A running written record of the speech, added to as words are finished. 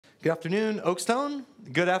Good afternoon, Oakstone.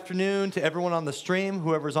 Good afternoon to everyone on the stream,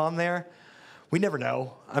 whoever's on there. We never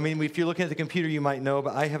know. I mean, if you're looking at the computer, you might know,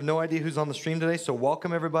 but I have no idea who's on the stream today, so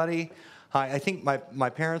welcome, everybody. Hi, I think my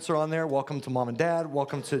parents are on there. Welcome to Mom and Dad.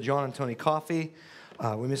 Welcome to John and Tony Coffee.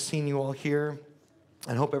 We miss seeing you all here.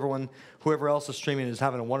 And hope everyone, whoever else is streaming, is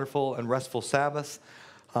having a wonderful and restful Sabbath.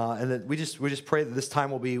 And that we just pray that this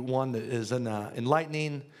time will be one that is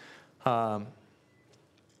enlightening,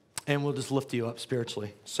 and we'll just lift you up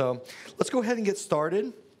spiritually. So let's go ahead and get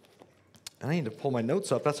started. I need to pull my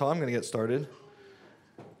notes up. That's how I'm going to get started.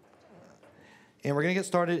 And we're going to get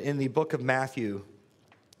started in the book of Matthew,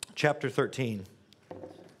 chapter 13.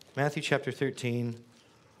 Matthew chapter 13,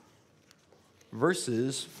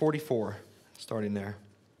 verses 44, starting there.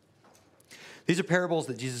 These are parables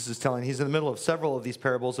that Jesus is telling. He's in the middle of several of these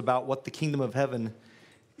parables about what the kingdom of heaven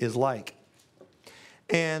is like.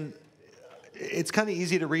 And it's kind of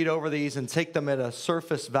easy to read over these and take them at a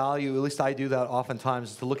surface value. At least I do that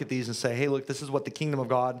oftentimes, is to look at these and say, hey, look, this is what the kingdom of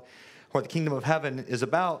God or the kingdom of heaven is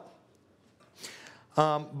about.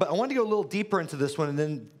 But I want to go a little deeper into this one and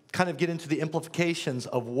then kind of get into the implications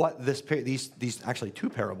of what these actually two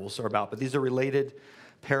parables are about. But these are related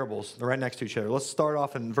parables. They're right next to each other. Let's start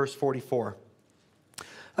off in verse 44.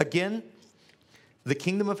 Again, the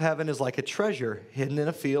kingdom of heaven is like a treasure hidden in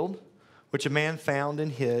a field, which a man found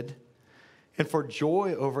and hid. And for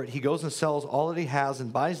joy over it, he goes and sells all that he has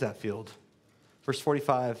and buys that field. Verse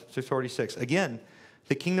 45 to 46. Again,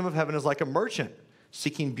 the kingdom of heaven is like a merchant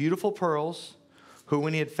seeking beautiful pearls, who,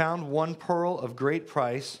 when he had found one pearl of great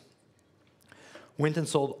price, went and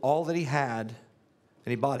sold all that he had,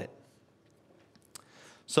 and he bought it.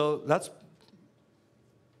 So that's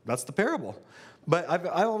the parable. But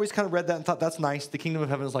I always kind of read that and thought, that's nice. The kingdom of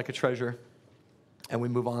heaven is like a treasure. And we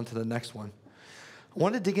move on to the next one. I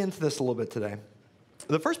want to dig into this a little bit today.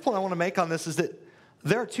 The first point I want to make on this is that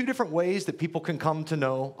there are two different ways that people can come to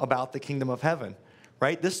know about the kingdom of heaven,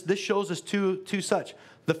 right? This shows us two such.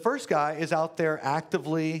 The first guy is out there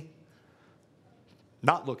actively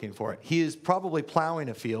not looking for it. He is probably plowing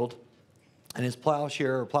a field, and his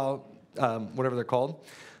plowshare or plow, whatever they're called,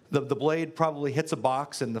 the blade probably hits a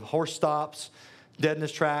box, and the horse stops dead in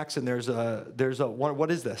his tracks, and there's a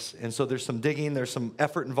what is this? And so there's some digging, there's some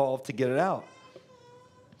effort involved to get it out.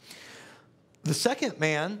 The second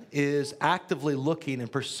man is actively looking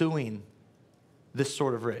and pursuing this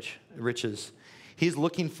sort of riches. He's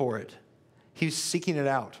looking for it. He's seeking it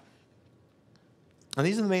out. And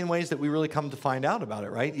these are the main ways that we really come to find out about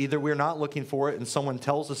it, right? Either we're not looking for it and someone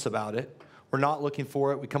tells us about it. We're not looking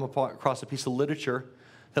for it. We come across a piece of literature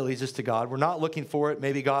that leads us to God. We're not looking for it.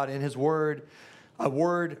 Maybe God in his word, a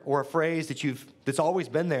word or a phrase that's always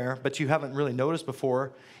been there, but you haven't really noticed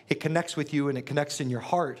before. It connects with you and it connects in your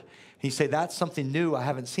heart. And you say, that's something new I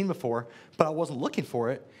haven't seen before, but I wasn't looking for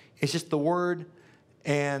it. It's just the word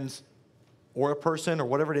or a person or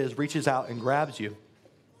whatever it is reaches out and grabs you.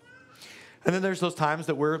 And then there's those times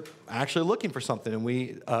that we're actually looking for something and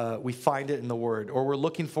we find it in the word, or we're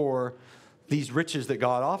looking for these riches that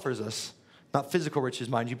God offers us. Not physical riches,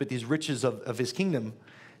 mind you, but these riches of his kingdom.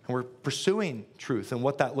 And we're pursuing truth and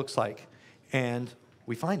what that looks like, and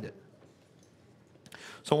we find it.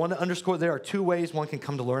 So I want to underscore there are two ways one can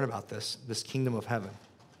come to learn about this kingdom of heaven.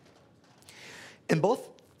 In both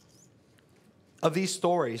of these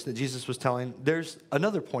stories that Jesus was telling, there's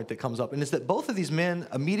another point that comes up, and it's that both of these men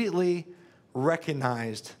immediately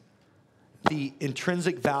recognized the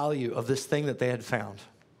intrinsic value of this thing that they had found.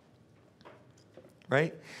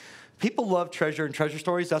 Right? People love treasure and treasure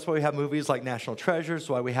stories. That's why we have movies like National Treasure. That's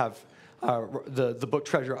why we have the book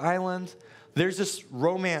Treasure Island. There's this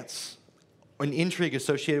romance and intrigue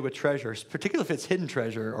associated with treasures, particularly if it's hidden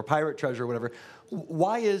treasure or pirate treasure or whatever.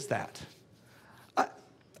 Why is that?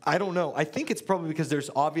 I don't know. I think it's probably because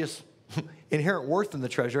there's obvious inherent worth in the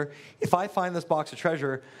treasure. If I find this box of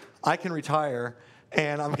treasure, I can retire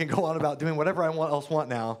and I can go on about doing whatever I else want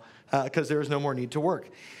now because there is no more need to work.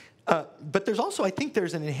 But there's also, I think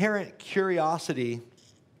there's an inherent curiosity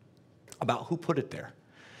about who put it there.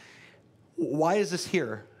 Why is this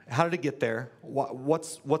here? How did it get there?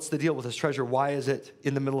 What's the deal with this treasure? Why is it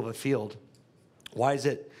in the middle of a field? Why is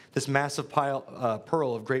it this massive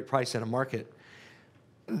pearl of great price in a market?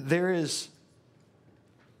 There is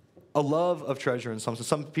a love of treasure in some sense.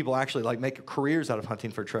 Some people actually make careers out of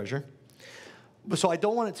hunting for treasure. So I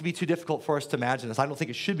don't want it to be too difficult for us to imagine this. I don't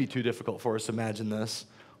think it should be too difficult for us to imagine this,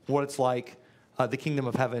 what it's like, the kingdom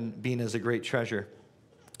of heaven being as a great treasure.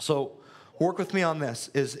 So work with me on this,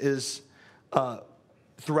 is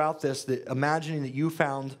throughout this, that imagining that you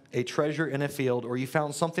found a treasure in a field or you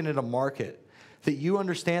found something in a market that you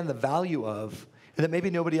understand the value of and that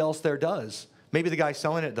maybe nobody else there does. Maybe the guy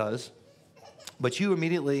selling it does, but you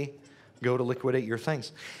immediately go to liquidate your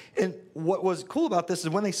things. And what was cool about this is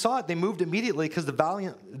when they saw it, they moved immediately because the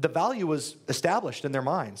value was established in their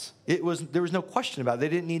minds. There was no question about it. They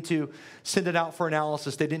didn't need to send it out for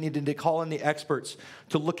analysis. They didn't need to call in the experts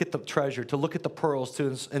to look at the treasure, to look at the pearls,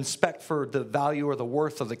 to inspect for the value or the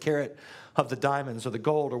worth of the carat of the diamonds or the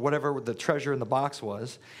gold or whatever the treasure in the box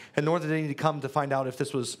was. And nor did they need to come to find out if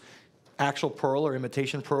this was actual pearl or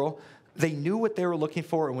imitation pearl. They knew what they were looking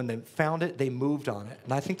for, and when they found it, they moved on it.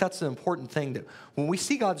 And I think that's an important thing, that when we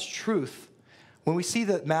see God's truth, when we see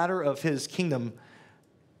the matter of his kingdom,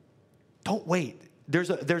 don't wait. There's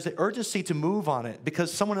an urgency to move on it,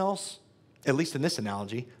 because someone else, at least in this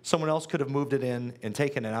analogy, someone else could have moved it in and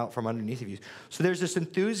taken it out from underneath of you. So there's this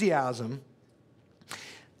enthusiasm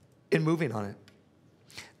in moving on it.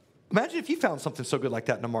 Imagine if you found something so good like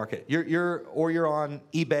that in the market. You're on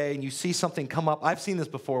eBay and you see something come up. I've seen this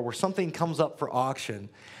before where something comes up for auction.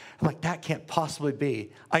 I'm like, that can't possibly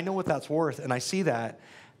be. I know what that's worth, and I see that,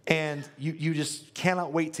 and you just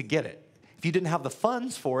cannot wait to get it. If you didn't have the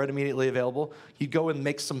funds for it immediately available, you'd go and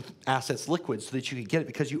make some assets liquid so that you could get it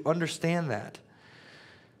because you understand that.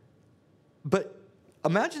 But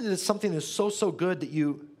imagine that it's something that's so good that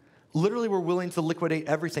you literally were willing to liquidate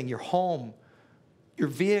everything, your home, your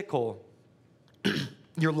vehicle,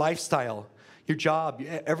 your lifestyle, your job,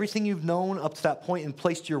 everything you've known up to that point and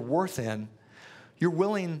placed your worth in, you're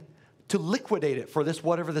willing to liquidate it for this,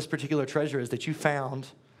 whatever this particular treasure is that you found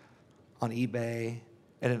on eBay,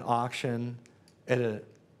 at an auction, at an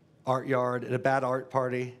art yard, at a bad art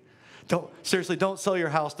party. Seriously, don't sell your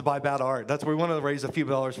house to buy bad art. That's where we want to raise a few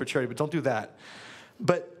dollars for charity, but don't do that.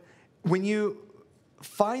 But when you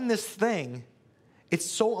find this thing, it's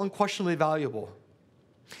so unquestionably valuable.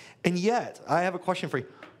 And yet, I have a question for you.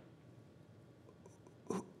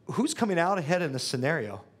 Who's coming out ahead in this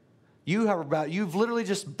scenario? You've literally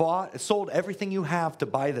just sold everything you have to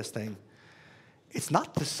buy this thing. It's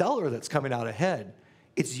not the seller that's coming out ahead.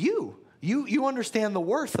 It's you. You understand the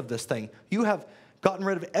worth of this thing. You have gotten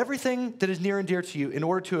rid of everything that is near and dear to you in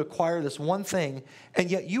order to acquire this one thing,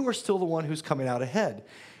 and yet you are still the one who's coming out ahead.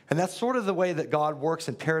 And that's sort of the way that God works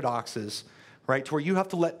in paradoxes, right? To where you have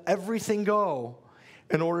to let everything go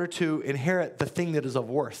in order to inherit the thing that is of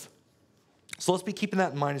worth. So let's be keeping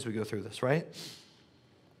that in mind as we go through this, right?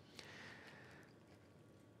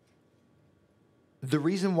 The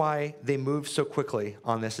reason why they moved so quickly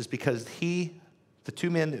on this is because the two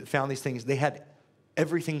men that found these things, they had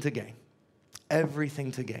everything to gain.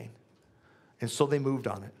 Everything to gain. And so they moved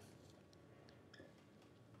on it.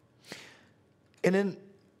 And then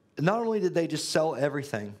not only did they just sell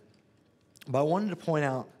everything, but I wanted to point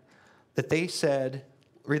out that they said,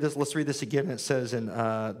 let's read this again. It says in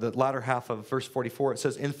the latter half of verse 44, it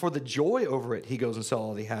says, and for the joy over it, he goes and sells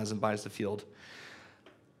all he has and buys the field.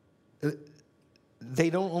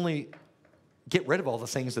 They don't only get rid of all the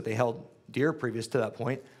things that they held dear previous to that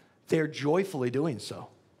point, they're joyfully doing so.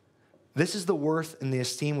 This is the worth and the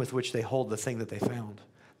esteem with which they hold the thing that they found.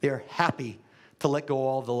 They are happy to let go of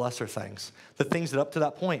all the lesser things, the things that up to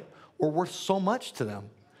that point were worth so much to them.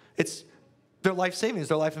 It's their life savings,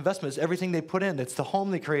 their life investments, everything they put in. It's the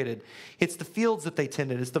home they created. It's the fields that they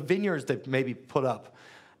tended. It's the vineyards they maybe put up.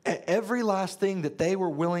 Every last thing that they were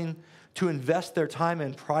willing to invest their time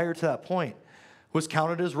in prior to that point was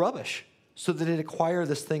counted as rubbish so that it acquired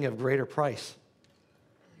this thing of greater price.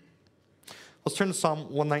 Let's turn to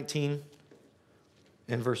Psalm 119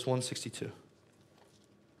 and verse 162.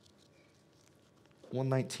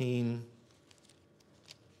 119,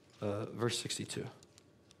 verse 62.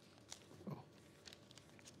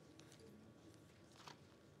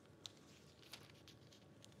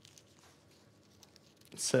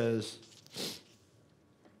 It says,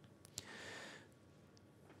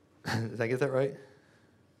 did I get that right?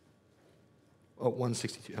 Oh,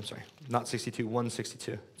 162. I'm sorry. Not 62,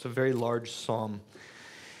 162. It's a very large psalm.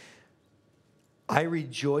 I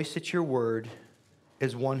rejoice at your word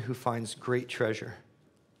as one who finds great treasure.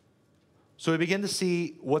 So we begin to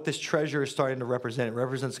see what this treasure is starting to represent. It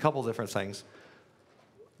represents a couple different things.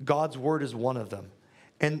 God's word is one of them.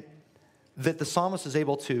 And that the psalmist is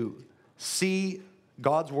able to see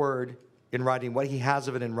God's word in writing, what he has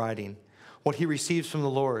of it in writing, what he receives from the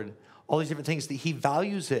Lord, all these different things, that he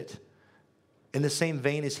values it in the same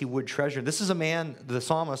vein as he would treasure. This is a man, the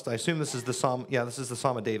psalmist, I assume this is the psalm, this is the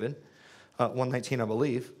Psalm of David, 119, I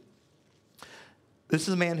believe. This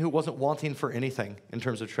is a man who wasn't wanting for anything in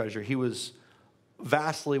terms of treasure. He was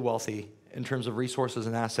vastly wealthy in terms of resources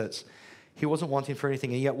and assets. He wasn't wanting for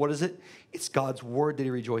anything, and yet what is it? It's God's word that he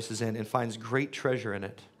rejoices in and finds great treasure in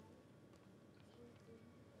it.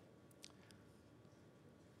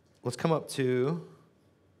 Let's come up to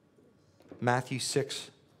Matthew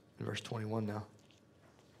 6 and verse 21 now.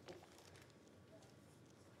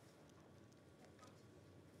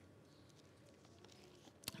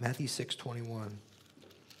 Matthew 6:21.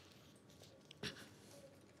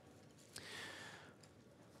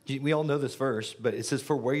 We all know this verse, but it says,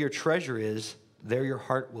 "For where your treasure is, there your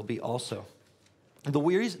heart will be also." The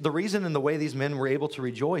reason and the way these men were able to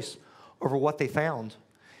rejoice over what they found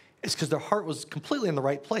is because their heart was completely in the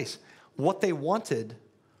right place. What they wanted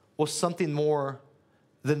was something more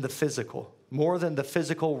than the physical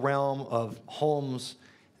realm of homes,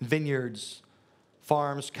 vineyards,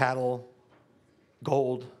 farms, cattle,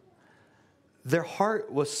 gold. Their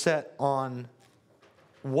heart was set on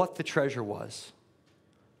what the treasure was.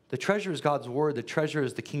 The treasure is God's word. The treasure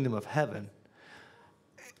is the kingdom of heaven.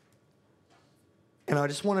 And I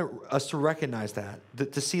just want us to recognize that,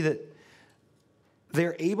 to see that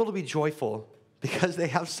they're able to be joyful because they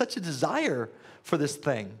have such a desire for this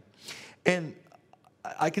thing. And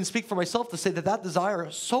I can speak for myself to say that desire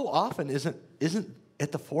so often isn't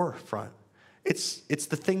at the forefront. It's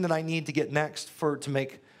the thing that I need to get next to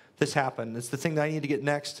make this happen. It's the thing that I need to get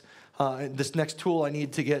next. This next tool I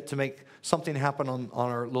need to get to make something happen on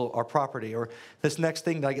our property, or this next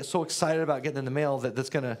thing that I get so excited about getting in the mail that's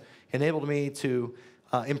going to enable me to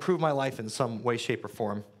improve my life in some way, shape, or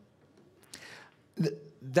form.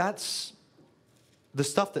 That's the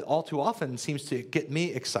stuff that all too often seems to get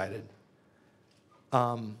me excited.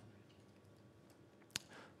 But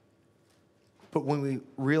when we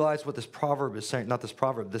realize what this proverb is saying, not this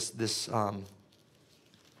proverb,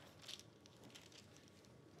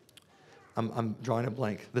 I'm drawing a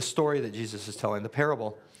blank. The story that Jesus is telling, the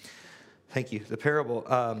parable. Thank you. The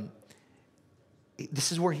parable.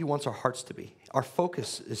 This is where he wants our hearts to be. Our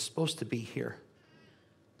focus is supposed to be here.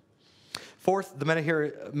 Fourth, the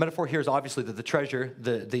metaphor here is obviously that the treasure,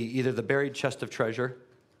 either the buried chest of treasure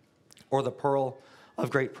or the pearl of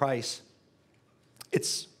great price,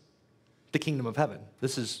 it's the kingdom of heaven.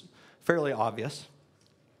 This is fairly obvious.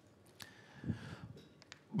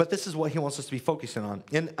 But this is what he wants us to be focusing on.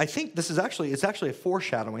 And I think it's actually a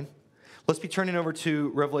foreshadowing. Let's be turning over to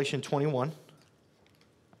Revelation 21.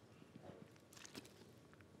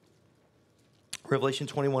 Revelation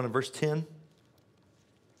 21 and verse 10.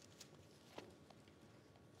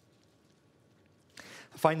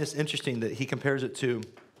 I find this interesting that he compares it to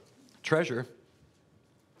treasure,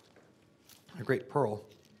 a great pearl.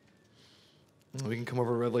 We can come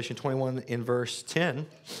over to Revelation 21 in verse 10.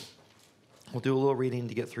 We'll do a little reading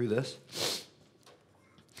to get through this.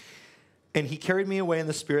 And he carried me away in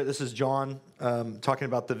the spirit. This is John talking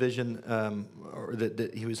about the vision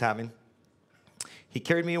that he was having. He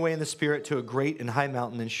carried me away in the spirit to a great and high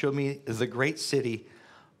mountain and showed me the great city,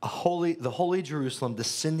 the holy Jerusalem,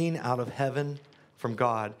 descending out of heaven from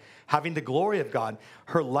God, having the glory of God.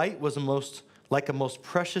 Her light was like a most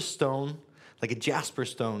precious stone, like a jasper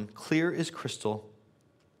stone, clear as crystal.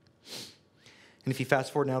 And if you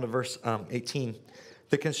fast forward now to verse 18,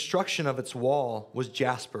 the construction of its wall was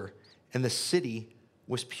jasper, and the city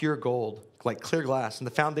was pure gold, like clear glass. And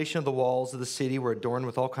the foundation of the walls of the city were adorned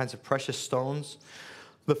with all kinds of precious stones.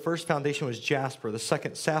 The first foundation was jasper, the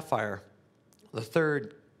second sapphire, the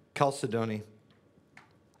third chalcedony,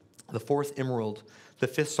 the fourth emerald, the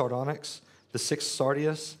fifth sardonyx, the sixth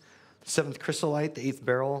sardius, the seventh chrysolite, the eighth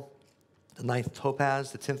beryl, the ninth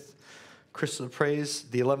topaz, the 10th chrysoprase,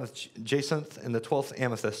 the 11th jacinth, and the 12th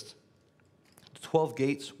amethyst. The 12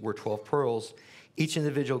 gates were 12 pearls. Each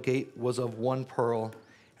individual gate was of one pearl,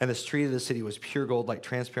 and the street of the city was pure gold like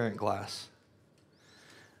transparent glass.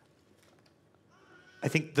 I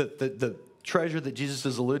think the treasure that Jesus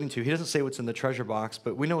is alluding to, he doesn't say what's in the treasure box,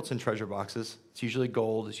 but we know what's in treasure boxes. It's usually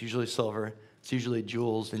gold, it's usually silver, it's usually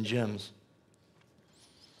jewels and gems.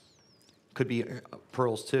 Could be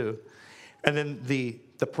pearls too. And then the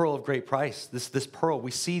pearl of great price, this pearl, we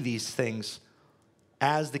see these things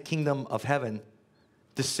as the kingdom of heaven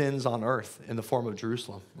descends on earth in the form of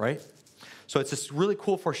Jerusalem, right? So it's this really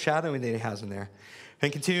cool foreshadowing that he has in there.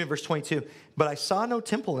 And continuing in verse 22, but I saw no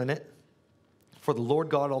temple in it, for the Lord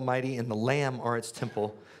God Almighty and the Lamb are its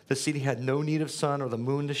temple. The city had no need of sun or the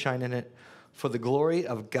moon to shine in it, for the glory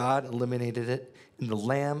of God illuminated it, and the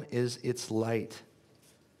Lamb is its light.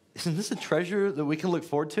 Isn't this a treasure that we can look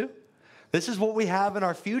forward to? This is what we have in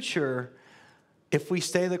our future if we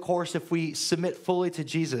stay the course, if we submit fully to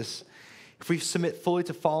Jesus, if we submit fully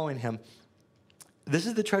to following him. This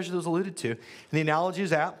is the treasure that was alluded to. And the analogy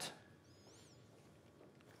is apt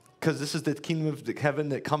because this is the kingdom of heaven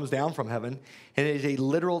that comes down from heaven. And it is a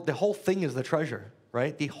literal, the whole thing is the treasure,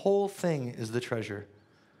 right? The whole thing is the treasure.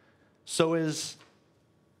 So is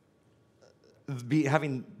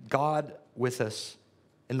having God with us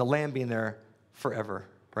and the Lamb being there forever,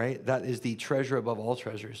 right? That is the treasure above all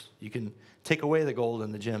treasures. You can take away the gold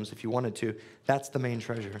and the gems if you wanted to. That's the main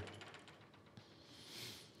treasure.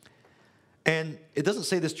 And it doesn't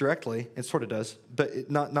say this directly. It sort of does, but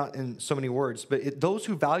not in so many words. But those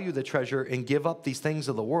who value the treasure and give up these things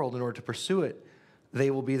of the world in order to pursue it, they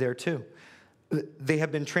will be there too. They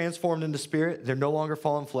have been transformed into spirit. They're no longer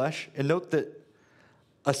fallen flesh. And note that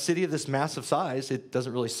a city of this massive size, it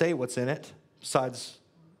doesn't really say what's in it, besides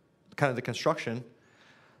kind of the construction.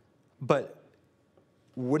 But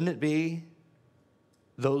wouldn't it be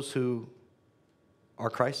those who are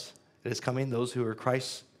Christ that is coming, those who are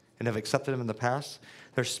Christ and have accepted him in the past?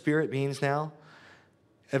 They're spirit beings now.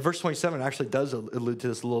 And verse 27 actually does allude to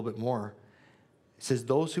this a little bit more. It says,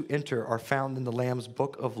 those who enter are found in the Lamb's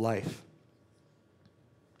book of life.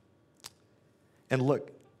 And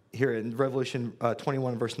look, here in Revelation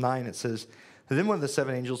 21, verse 9, it says, then one of the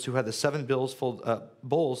seven angels who had the seven bowls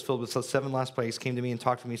filled with the seven last plagues came to me and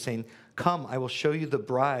talked to me, saying, come, I will show you the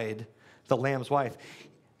bride, the Lamb's wife.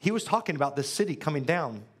 He was talking about this city coming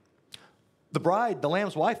down. The bride, the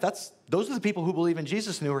Lamb's wife, those are the people who believe in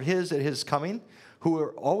Jesus and who are his at his coming, who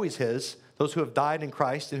are always his, those who have died in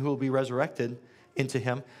Christ and who will be resurrected into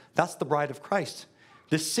him. That's the bride of Christ.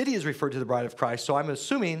 This city is referred to the bride of Christ, so I'm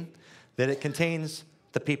assuming that it contains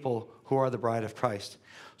the people who are the bride of Christ.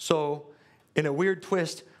 So, in a weird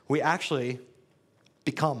twist, we actually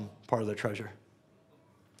become part of the treasure.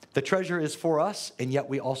 The treasure is for us, and yet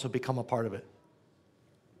we also become a part of it.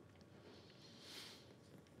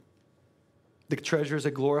 The treasure is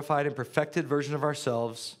a glorified and perfected version of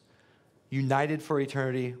ourselves, united for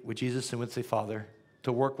eternity with Jesus and with the Father,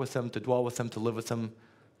 to work with him, to dwell with him, to live with him,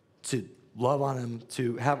 to love on him,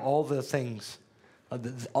 to have all the things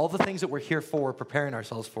that we're here for, preparing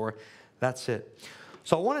ourselves for. That's it.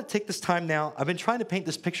 So I want to take this time now. I've been trying to paint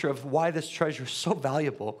this picture of why this treasure is so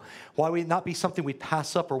valuable, why we not be something we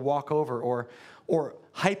pass up or walk over or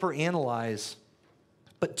hyper-analyze,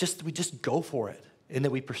 but we just go for it and that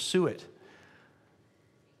we pursue it.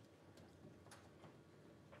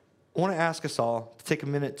 I want to ask us all to take a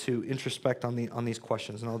minute to introspect on these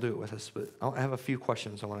questions, and I'll do it with us, but I have a few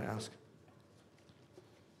questions I want to ask.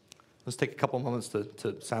 Let's take a couple moments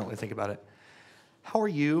to silently think about it. How are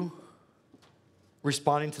you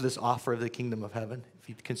responding to this offer of the kingdom of heaven? If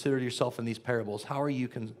you consider yourself in these parables, how are you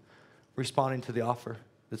responding to the offer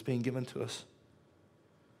that's being given to us?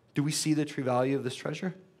 Do we see the true value of this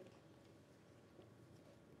treasure?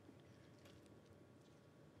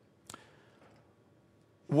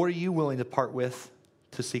 What are you willing to part with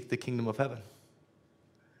to seek the kingdom of heaven?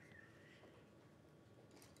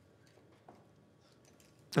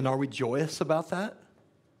 And are we joyous about that?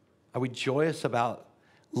 Are we joyous about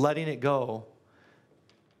letting it go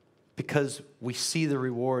because we see the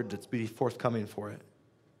reward that's be forthcoming for it?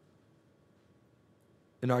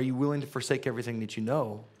 And are you willing to forsake everything that you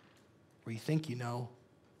know or you think you know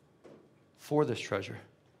for this treasure?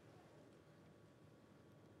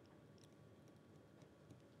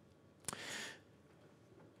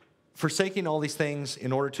 Forsaking all these things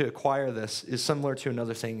in order to acquire this is similar to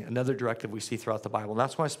another thing, another directive we see throughout the Bible. And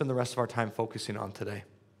that's what I spend the rest of our time focusing on today.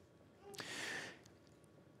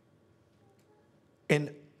 And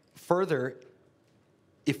further,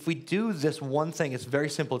 if we do this one thing, it's very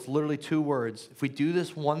simple. It's literally two words. If we do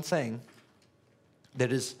this one thing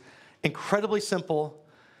that is incredibly simple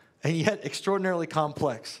and yet extraordinarily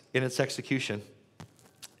complex in its execution,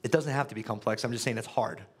 it doesn't have to be complex. I'm just saying it's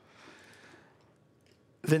hard.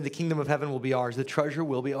 Then the kingdom of heaven will be ours. The treasure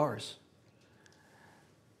will be ours.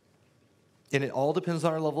 And it all depends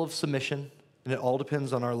on our level of submission, and it all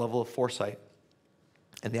depends on our level of foresight.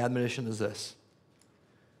 And the admonition is this.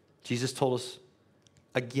 Jesus told us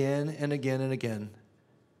again and again and again,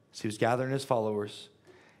 as he was gathering his followers,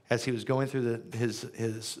 as he was going through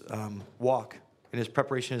his walk in his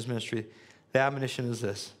preparation of his ministry, the admonition is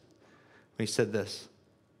this. When he said this,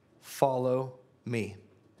 follow me.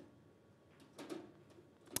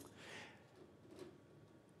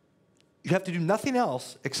 You have to do nothing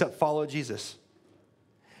else except follow Jesus.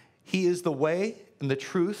 He is the way and the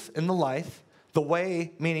truth and the life. The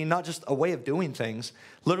way, meaning not just a way of doing things,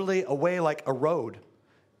 literally a way like a road.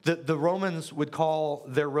 The Romans would call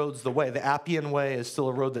their roads the way. The Appian Way is still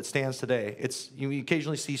a road that stands today. You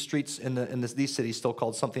occasionally see streets in these cities still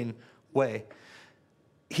called something way.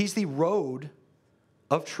 He's the road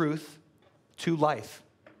of truth to life.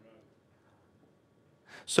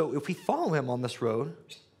 So if we follow him on this road,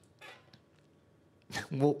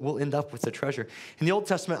 we'll end up with the treasure. In the Old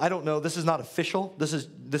Testament, I don't know, this is not official. This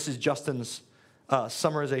is Justin's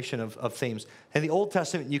summarization of themes. In the Old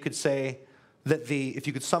Testament, you could say that if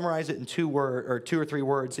you could summarize it in two or three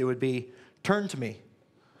words, it would be, turn to me.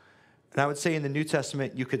 And I would say in the New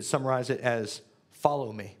Testament, you could summarize it as,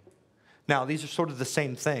 follow me. Now, these are sort of the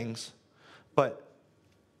same things, but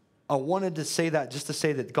I wanted to say that just to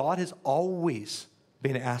say that God has always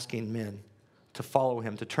been asking men to follow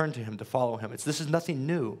him, to turn to him, to follow him. This is nothing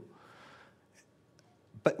new.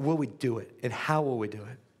 But will we do it? And how will we do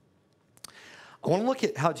it? I want to look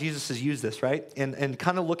at how Jesus has used this, right? And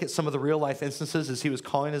kind of look at some of the real life instances as he was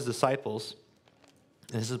calling his disciples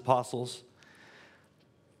and his apostles.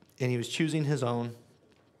 And he was choosing his own.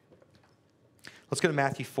 Let's go to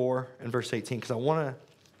Matthew 4 and verse 18, because I want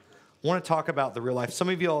to talk about the real life. Some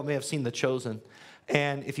of you all may have seen The Chosen.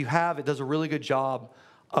 And if you have, it does a really good job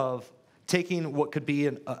of taking what could be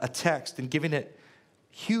a text and giving it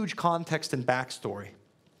huge context and backstory.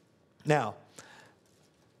 Now,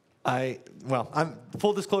 I'm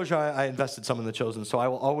full disclosure, I invested some in The Chosen, so I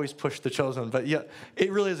will always push The Chosen. But yeah,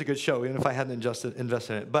 it really is a good show, even if I hadn't invested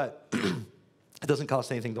in it. But it doesn't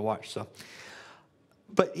cost anything to watch.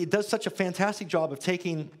 But it does such a fantastic job of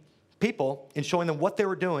taking people and showing them what they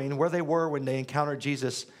were doing, where they were when they encountered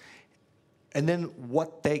Jesus, and then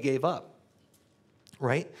what they gave up,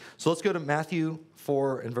 right? So let's go to Matthew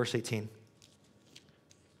 4 and verse 18.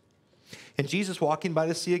 And Jesus, walking by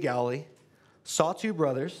the Sea of Galilee, saw two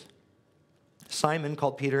brothers, Simon,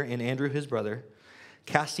 called Peter, and Andrew, his brother,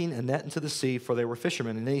 casting a net into the sea, for they were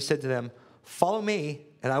fishermen. And then he said to them, follow me,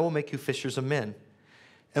 and I will make you fishers of men.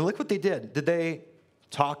 And look what they did. Did they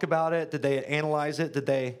talk about it? Did they analyze it? Did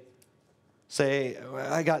they say,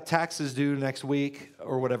 I got taxes due next week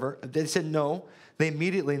or whatever? They said no. They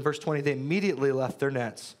immediately, in verse 20, they immediately left their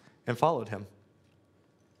nets and followed him.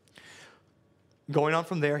 Going on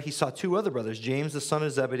from there, he saw two other brothers, James, the son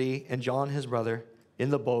of Zebedee, and John, his brother, in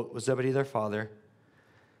the boat with Zebedee, their father,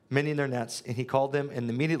 mending their nets. And he called them, and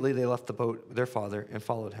immediately they left the boat with their father and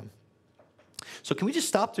followed him. So can we just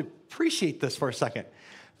stop to appreciate this for a second?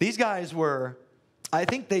 These guys were, I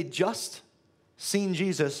think they just seen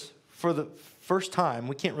Jesus for the first time.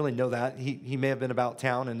 We can't really know that. He may have been about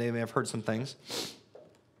town, and they may have heard some things.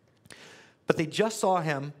 But they just saw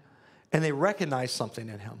him, and they recognized something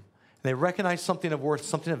in him. They recognized something of worth,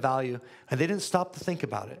 something of value, and they didn't stop to think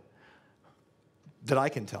about it, that I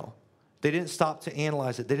can tell. They didn't stop to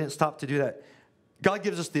analyze it. They didn't stop to do that. God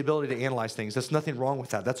gives us the ability to analyze things. There's nothing wrong with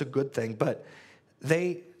that. That's a good thing. But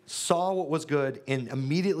they saw what was good and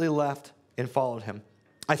immediately left and followed him.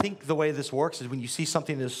 I think the way this works is when you see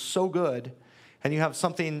something that is so good and you have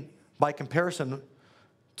something by comparison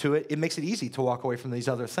to it, it makes it easy to walk away from these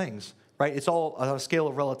other things, right? It's all on a scale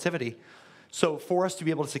of relativity. So for us to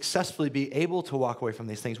be able to successfully be able to walk away from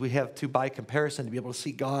these things, we have to, by comparison, to be able to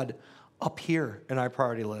see God up here in our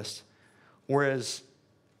priority list. Whereas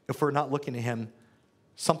if we're not looking at him,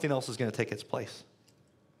 something else is going to take its place.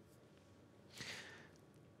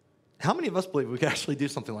 How many of us believe we could actually do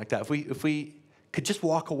something like that? If we could just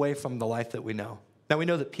walk away from the life that we know. Now, we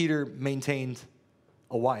know that Peter maintained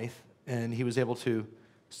a wife, and he was able to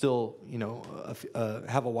still,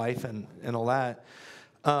 have a wife and all that.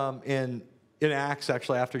 And in Acts,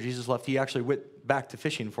 actually, after Jesus left, he actually went back to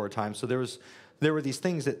fishing for a time. So there were these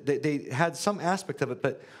things that they had some aspect of it,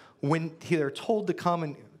 but when they're told to come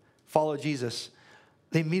and follow Jesus,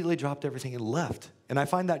 they immediately dropped everything and left. And I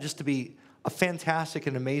find that just to be a fantastic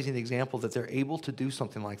and amazing example that they're able to do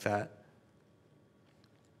something like that.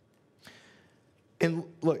 And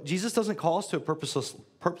look, Jesus doesn't call us to a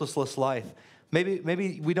purposeless life.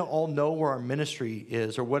 Maybe we don't all know where our ministry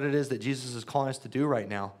is or what it is that Jesus is calling us to do right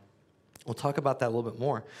now. We'll talk about that a little bit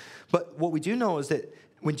more. But what we do know is that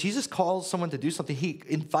when Jesus calls someone to do something, he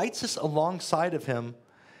invites us alongside of him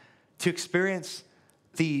to experience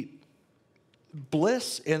the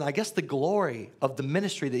bliss and, I guess, the glory of the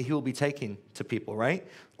ministry that he will be taking to people, right?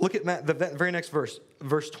 Look at the very next verse,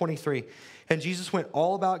 verse 23. And Jesus went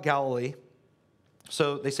all about Galilee.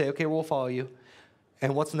 So they say, okay, we'll follow you.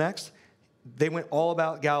 And what's next? They went all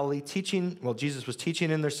about Galilee teaching. Well, Jesus was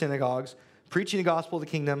teaching in their synagogues, preaching the gospel of the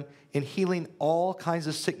kingdom, and healing all kinds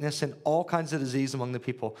of sickness and all kinds of disease among the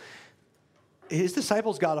people. His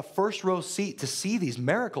disciples got a first row seat to see these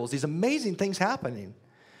miracles, these amazing things happening.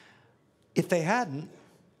 If they hadn't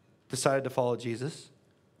decided to follow Jesus,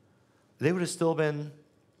 they would have still been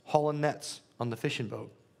hauling nets on the fishing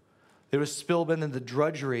boat. They would have still been in the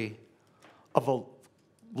drudgery of a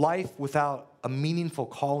life without a meaningful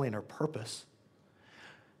calling or purpose.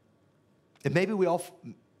 And maybe we've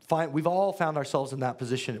all found ourselves in that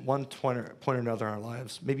position at one point or another in our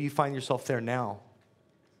lives. Maybe you find yourself there now.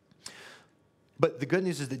 But the good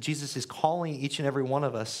news is that Jesus is calling each and every one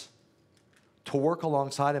of us to work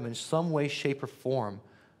alongside him in some way, shape, or form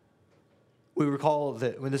We recall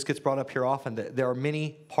that when this gets brought up here often, that there are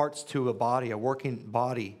many parts to a body, a working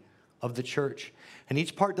body of the church. And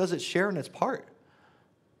each part does its share in its part.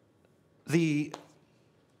 The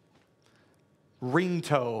ring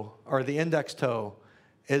toe or the index toe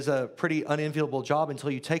is a pretty unenviable job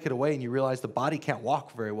until you take it away and you realize the body can't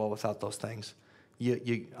walk very well without those things.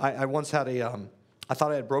 I once had I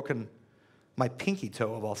thought I had broken my pinky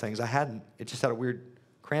toe of all things. I hadn't. It just had a weird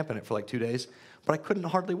cramp in it for like 2 days. But I couldn't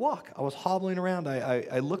hardly walk. I was hobbling around.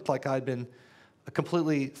 I looked like I'd been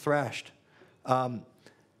completely thrashed.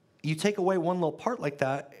 You take away one little part like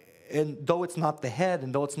that, and though it's not the head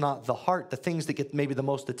and though it's not the heart, the things that get maybe the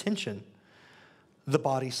most attention, the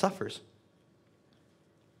body suffers.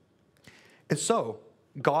 And so,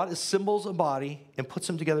 God assembles a body and puts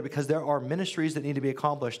them together because there are ministries that need to be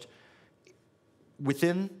accomplished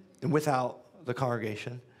within and without the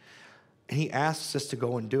congregation. And he asks us to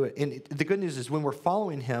go and do it. And the good news is when we're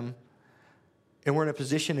following him and we're in a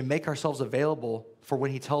position to make ourselves available for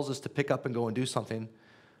when he tells us to pick up and go and do something,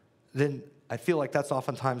 then I feel like that's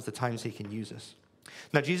oftentimes the times he can use us.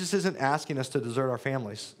 Now, Jesus isn't asking us to desert our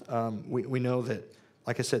families. We know that,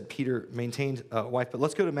 like I said, Peter maintained a wife. But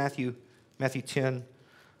let's go to Matthew 10,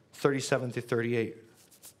 37 through 38.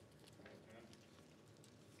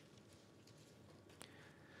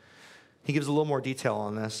 He gives a little more detail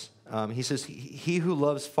on this. He says, he who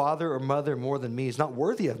loves father or mother more than me is not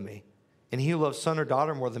worthy of me. And he who loves son or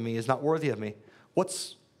daughter more than me is not worthy of me.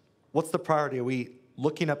 What's the priority? Are we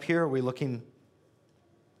looking up here? Or are we looking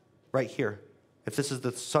right here? If this is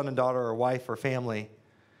the son and daughter or wife or family,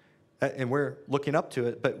 and we're looking up to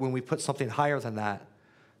it, but when we put something higher than that,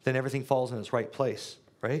 then everything falls in its right place,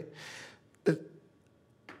 right?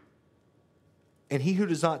 And he who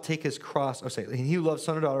does not take his cross, and he who loves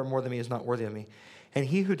son or daughter more than me is not worthy of me. And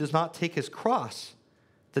he who does not take his cross,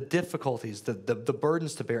 the difficulties, the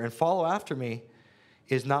burdens to bear, and follow after me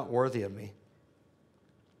is not worthy of me.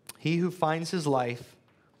 He who finds his life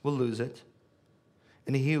will lose it,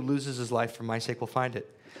 and he who loses his life for my sake will find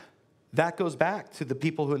it. That goes back to the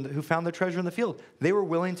people who found their treasure in the field. They were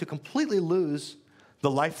willing to completely lose the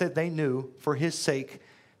life that they knew for his sake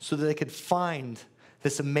so that they could find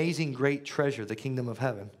this amazing, great treasure, the kingdom of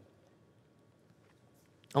heaven.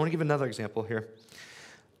 I want to give another example here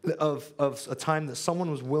of a time that someone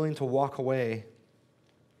was willing to walk away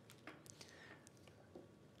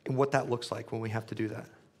and what that looks like when we have to do that.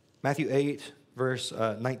 Matthew 8, verse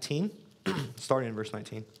 19, starting in verse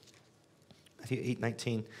 19. Matthew 8,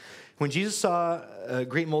 19. When Jesus saw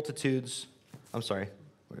great multitudes, verse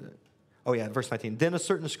 19. Then a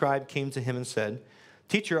certain scribe came to him and said,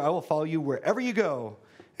 Teacher, I will follow you wherever you go.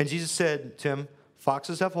 And Jesus said to him,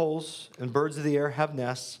 Foxes have holes, and birds of the air have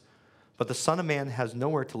nests, but the Son of Man has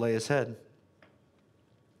nowhere to lay his head.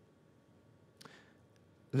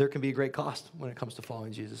 There can be a great cost when it comes to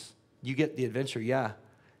following Jesus. You get the adventure, yeah.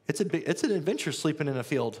 It's an adventure sleeping in a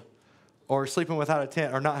field or sleeping without a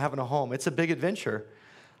tent or not having a home. It's a big adventure,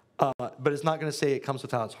 but it's not going to say it comes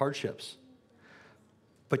without its hardships.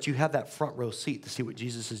 But you have that front row seat to see what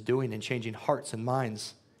Jesus is doing and changing hearts and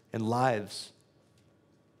minds and lives.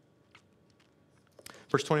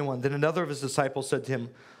 Verse 21, then another of his disciples said to him,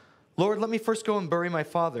 Lord, let me first go and bury my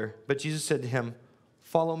father. But Jesus said to him,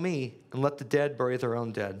 follow me and let the dead bury their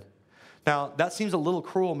own dead. Now, that seems a little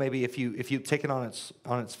cruel maybe if you take it on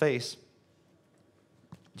its face.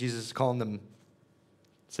 Jesus is calling them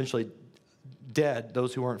essentially dead,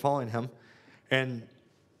 those who weren't following him. And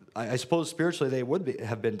I suppose spiritually they would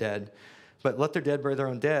have been dead. But let their dead bury their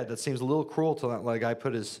own dead. That seems a little cruel to let a guy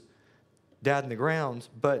put his dad in the ground.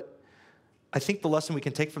 But I think the lesson we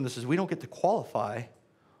can take from this is we don't get to qualify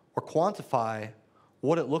or quantify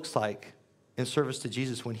what it looks like in service to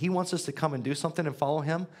Jesus. When he wants us to come and do something and follow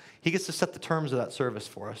him, he gets to set the terms of that service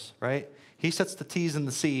for us, right? He sets the T's and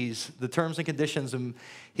the C's, the terms and conditions, and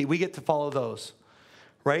we get to follow those,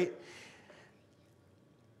 right?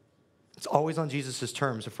 It's always on Jesus'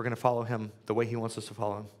 terms if we're going to follow him the way he wants us to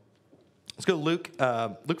follow him. Let's go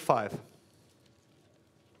to Luke 5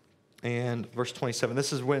 and verse 27.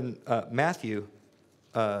 This is when Matthew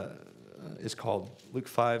is called. Luke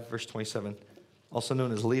 5, verse 27, also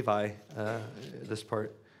known as Levi, this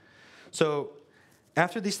part. So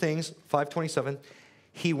after these things, 5:27,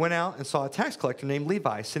 he went out and saw a tax collector named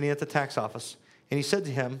Levi sitting at the tax office. And he said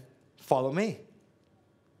to him, follow me.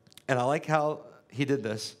 And I like how he did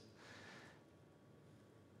this.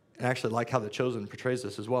 And I actually like how The Chosen portrays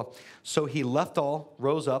this as well. So he left all,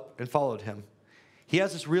 rose up, and followed him. He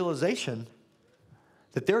has this realization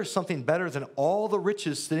that there is something better than all the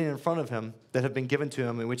riches sitting in front of him that have been given to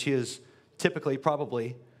him, in which he has typically,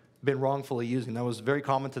 probably, been wrongfully using. That was very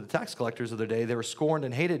common to the tax collectors of their day. They were scorned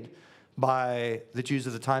and hated by the Jews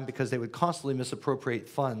of the time because they would constantly misappropriate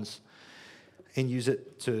funds and use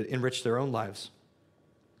it to enrich their own lives.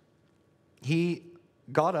 He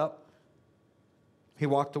got up. He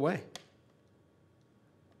walked away.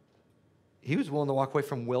 He was willing to walk away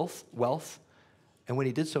from wealth, and when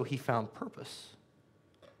he did so, he found purpose.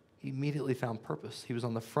 He immediately found purpose. He was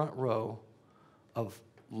on the front row of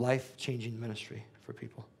life-changing ministry for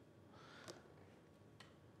people.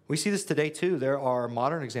 We see this today, too. There are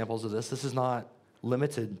modern examples of this. This is not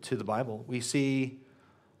limited to the Bible. We see,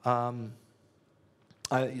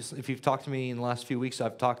 if you've talked to me in the last few weeks,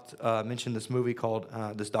 I've mentioned this movie called,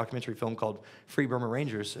 this documentary film called Free Burma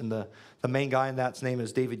Rangers, and the main guy in that's name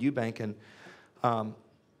is David Eubank, and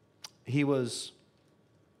he was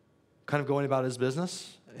kind of going about his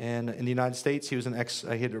business, and in the United States, he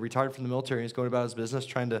had retired from the military, and he was going about his business,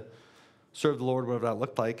 trying to serve the Lord, whatever that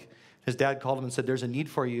looked like. His dad called him and said, there's a need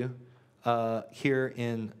for you here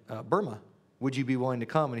in Burma. Would you be willing to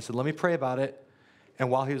come? And he said, let me pray about it. And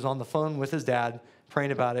while he was on the phone with his dad,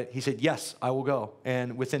 praying about it, he said, yes, I will go.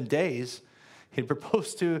 And within days, he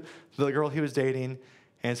proposed to the girl he was dating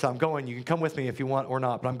and said, I'm going. You can come with me if you want or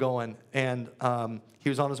not, but I'm going. And he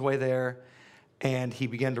was on his way there, and he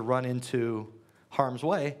began to run into harm's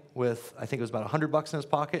way with, I think it was about $100 in his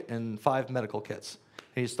pocket and 5 medical kits.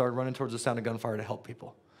 And he started running towards the sound of gunfire to help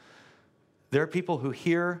people. There are people who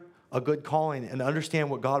hear a good calling and understand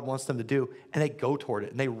what God wants them to do, and they go toward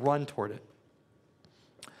it, and they run toward it.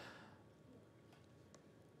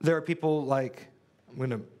 There are people like, I'm going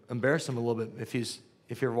to embarrass him a little bit if he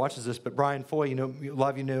ever watches this, but Brian Foy, a lot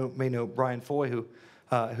of you may know Brian Foy,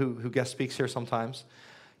 who guest speaks here sometimes.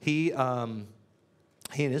 He and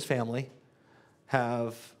his family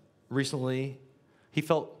have recently, he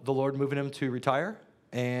felt the Lord moving him to retire,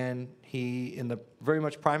 and he, in the very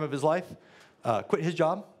much prime of his life, quit his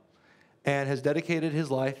job and has dedicated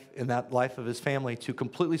his life and that life of his family to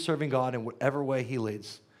completely serving God in whatever way he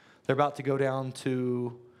leads. They're about to go down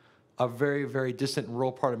to a very, very distant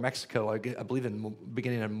rural part of Mexico, I believe in the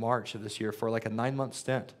beginning of March of this year, for like a 9-month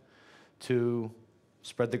stint to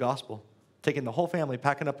spread the gospel. Taking the whole family,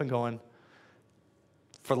 packing up and going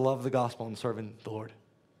for the love of the gospel and serving the Lord.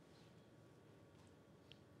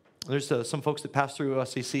 There's some folks that pass through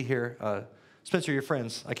SCC here. Spencer, your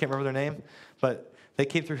friends, I can't remember their name, but they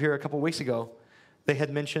came through here a couple weeks ago. They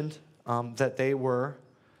had mentioned that they were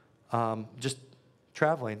just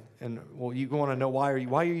traveling. And, well, you want to know why are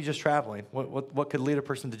you just traveling? What could lead a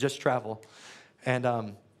person to just travel?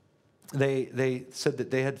 And they said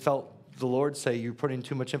that they had felt the Lord say, you're putting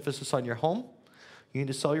too much emphasis on your home. You need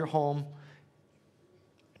to sell your home.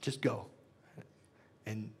 Just go.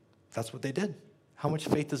 And that's what they did. How much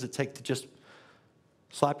faith does it take to just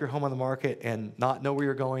slap your home on the market and not know where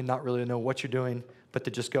you're going, not really know what you're doing, but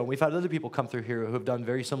to just go? We've had other people come through here who have done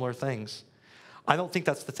very similar things. I don't think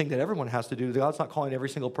that's the thing that everyone has to do. God's not calling every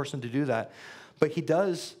single person to do that. But he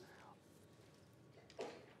does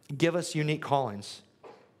give us unique callings.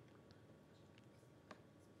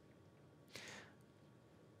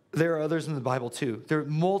 There are others in the Bible too. There are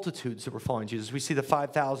multitudes that were following Jesus. We see the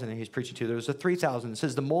 5,000 and he's preaching to. There was the 3,000. It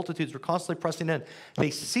says the multitudes were constantly pressing in.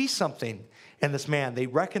 They see something in this man. They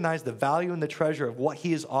recognize the value and the treasure of what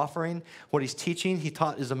he is offering, what he's teaching. He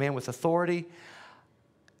taught as a man with authority.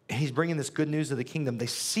 He's bringing this good news of the kingdom. They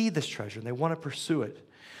see this treasure and they want to pursue it,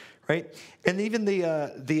 right? And even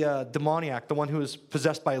the demoniac, the one who was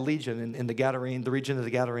possessed by a legion in the region of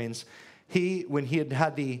the Gadarenes, when he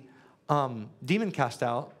had the demon cast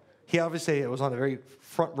out, he obviously was on the very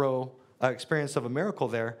front row experience of a miracle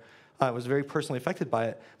there. Was very personally affected by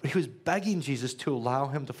it. But he was begging Jesus to allow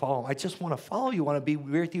him to follow him. I just want to follow you, want to be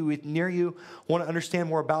with you, near you, want to understand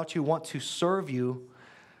more about you, want to serve you.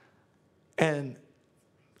 And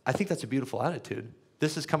I think that's a beautiful attitude.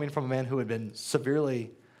 This is coming from a man who had been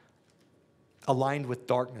severely aligned with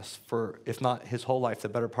darkness for, if not his whole life, the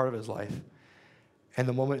better part of his life. And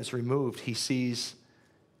the moment it's removed, he sees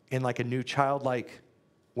in like a new childlike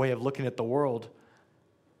way of looking at the world,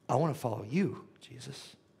 I want to follow you,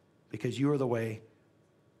 Jesus, because you are the way,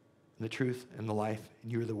 the truth, and the life, and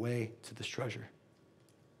you are the way to this treasure.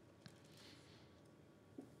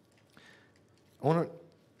 I want to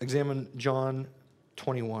examine John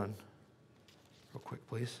 21 real quick,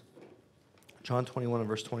 please. John 21 and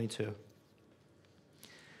verse 22.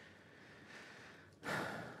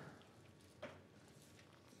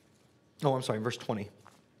 Oh, I'm sorry, verse 20.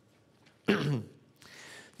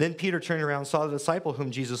 Then Peter turned around and saw the disciple whom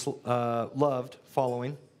Jesus loved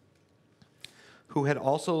following, who had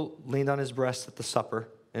also leaned on his breast at the supper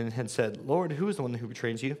and had said, Lord, who is the one who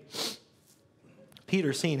betrays you?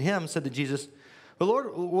 Peter, seeing him, said to Jesus, well,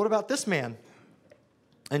 Lord, what about this man?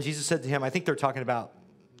 And Jesus said to him, I think they're talking about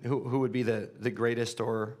who would be the greatest,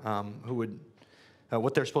 or who would,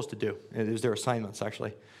 what they're supposed to do. It was their assignments,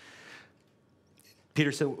 actually.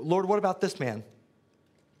 Peter said, Lord, what about this man?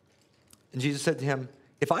 And Jesus said to him,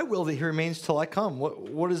 if I will that he remains till I come,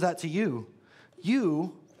 what is that to you?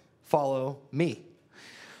 You follow me.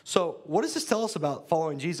 So what does this tell us about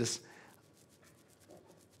following Jesus?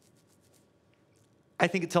 I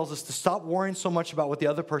think it tells us to stop worrying so much about what the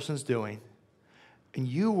other person's doing, and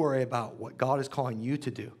you worry about what God is calling you to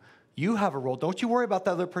do. You have a role. Don't you worry about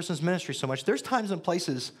the other person's ministry so much. There's times and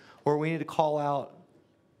places where we need to call out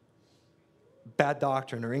bad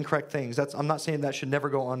doctrine or incorrect things. I'm not saying that should never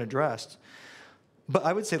go unaddressed. But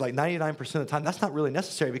I would say like 99% of the time, that's not really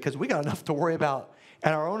necessary, because we got enough to worry about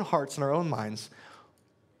in our own hearts and our own minds.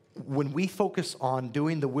 When we focus on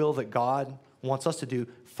doing the will that God wants us to do,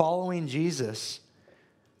 following Jesus,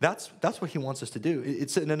 that's what he wants us to do.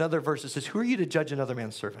 It's in another verse, it says, who are you to judge another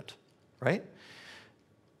man's servant? Right?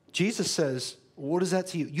 Jesus says, what is that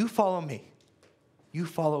to you? You follow me. You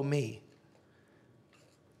follow me.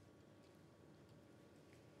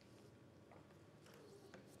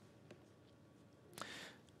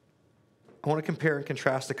 I want to compare and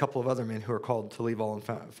contrast a couple of other men who are called to leave all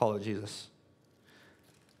and follow Jesus.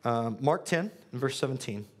 Mark 10, verse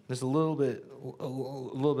 17. There's a little bit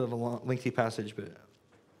of a lengthy passage, but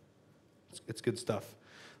it's good stuff.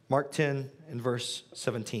 Mark 10 and verse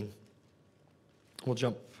 17. We'll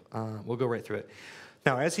go right through it.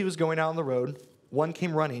 Now, as he was going out on the road, one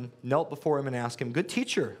came running, knelt before him and asked him, good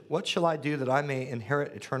teacher, what shall I do that I may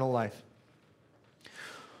inherit eternal life?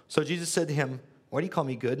 So Jesus said to him, why do you call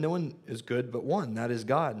me good? No one is good but one, that is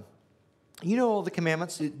God. You know all the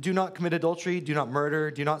commandments. Do not commit adultery, do not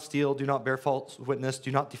murder, do not steal, do not bear false witness,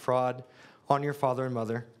 do not defraud, honor your father and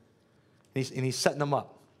mother. And he's setting them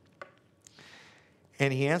up.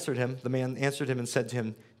 And the man answered him and said to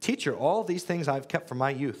him, teacher, all these things I've kept from my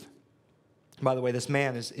youth. By the way, this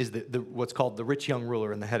man is what's called the rich young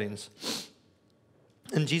ruler in the headings.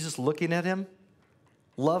 And Jesus, looking at him,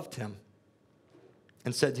 loved him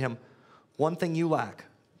and said to him, one thing you lack.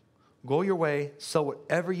 Go your way, sell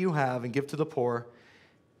whatever you have and give to the poor,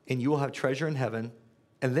 and you will have treasure in heaven.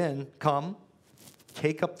 And then come,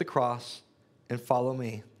 take up the cross, and follow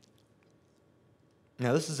me.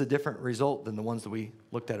 Now, this is a different result than the ones that we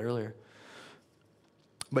looked at earlier.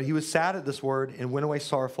 But he was sad at this word and went away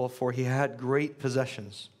sorrowful, for he had great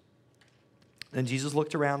possessions. And Jesus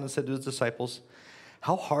looked around and said to his disciples,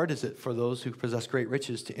 how hard is it for those who possess great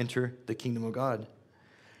riches to enter the kingdom of God?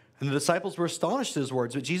 And the disciples were astonished at his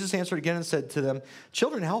words. But Jesus answered again and said to them,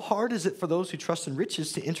 children, how hard is it for those who trust in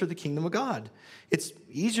riches to enter the kingdom of God? It's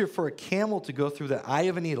easier for a camel to go through the eye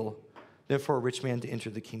of a needle than for a rich man to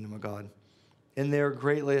enter the kingdom of God. And they're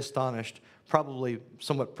greatly astonished, probably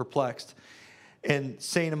somewhat perplexed, and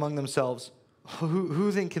saying among themselves,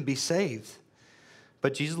 who then can be saved?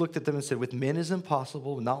 But Jesus looked at them and said, with men is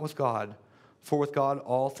impossible, not with God. For with God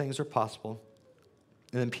all things are possible.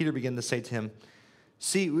 And then Peter began to say to him,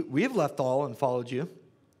 see, we have left all and followed you.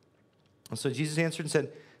 And so Jesus answered and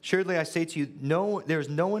said, assuredly I say to you, there is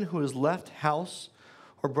no one who has left house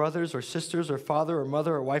or brothers or sisters or father or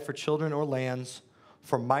mother or wife or children or lands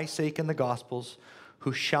for my sake and the gospel's,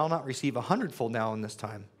 who shall not receive 100-fold now in this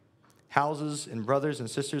time, houses and brothers and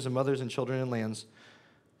sisters and mothers and children and lands,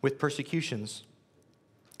 with persecutions,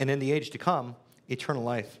 and in the age to come, eternal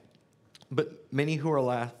life. But many who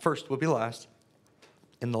are first will be last,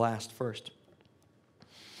 and the last first.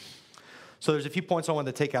 So there's a few points I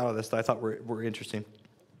wanted to take out of this that I thought were interesting.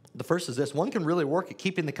 The first is this. One can really work at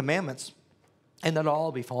keeping the commandments and not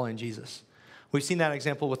all be following Jesus. We've seen that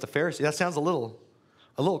example with the Pharisees. That sounds a little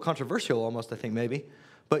controversial almost, I think, maybe.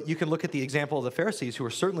 But you can look at the example of the Pharisees who were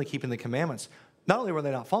certainly keeping the commandments. Not only were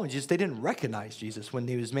they not following Jesus, they didn't recognize Jesus when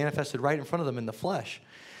he was manifested right in front of them in the flesh.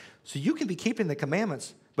 So you can be keeping the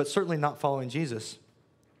commandments, but certainly not following Jesus,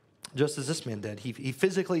 just as this man did. He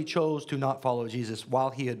physically chose to not follow Jesus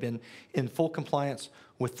while he had been in full compliance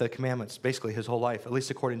with the commandments, basically his whole life, at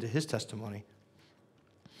least according to his testimony.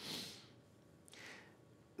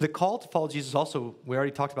 The call to follow Jesus also, we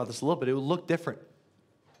already talked about this a little bit, it would look different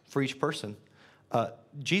for each person.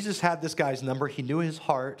 Jesus had this guy's number. He knew his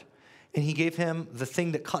heart, and he gave him the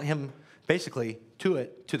thing that cut him basically to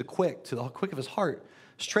the quick of his heart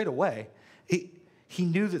straight away. He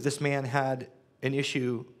knew that this man had an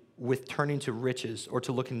issue with turning to riches or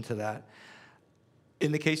to looking into that.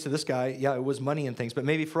 In the case of this guy, yeah, it was money and things, but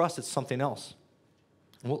maybe for us it's something else.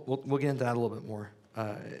 We'll get into that a little bit more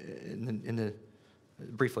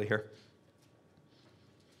briefly here.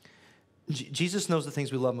 Jesus knows the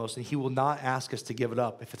things we love most, and he will not ask us to give it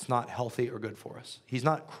up if it's not healthy or good for us. He's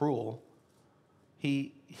not cruel.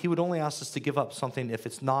 He would only ask us to give up something if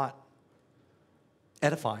it's not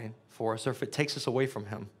edifying for us, or if it takes us away from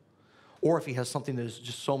him, or if he has something that is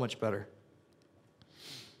just so much better.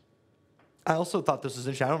 I also thought this was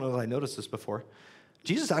interesting. I don't know if I noticed this before.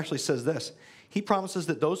 Jesus actually says this. He promises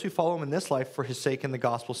that those who follow him in this life for his sake and the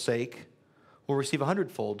gospel's sake will receive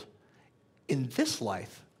 100-fold. In this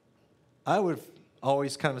life, I would have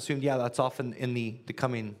always kind of assumed, yeah, that's often in the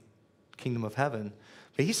coming kingdom of heaven.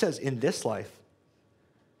 But he says, in this life,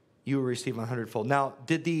 you will receive 100-fold. Now,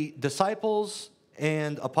 did the disciples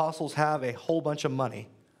and apostles have a whole bunch of money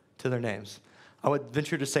to their names? I would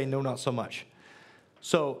venture to say no, not so much.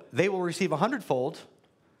 So they will receive 100-fold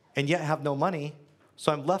and yet have no money.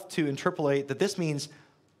 So I'm left to interpolate that this means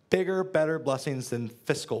bigger, better blessings than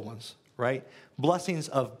fiscal ones, right? Blessings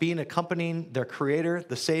of being accompanying their Creator,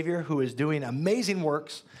 the Savior, who is doing amazing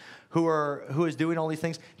works, who is doing all these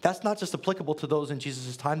things. That's not just applicable to those in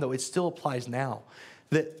Jesus' time, though. It still applies now.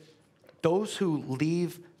 That those who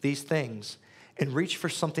leave these things and reach for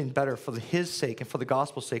something better for his sake and for the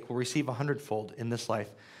gospel's sake will receive 100-fold in this life.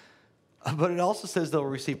 But it also says they'll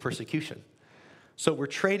receive persecution. So we're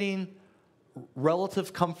trading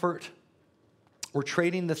relative comfort. We're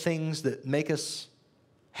trading the things that make us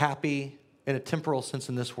happy in a temporal sense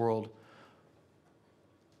in this world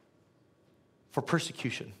for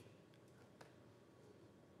persecution.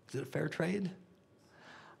 Is it a fair trade?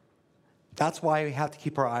 That's why we have to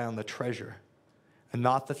keep our eye on the treasure and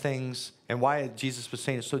not the things, and why Jesus was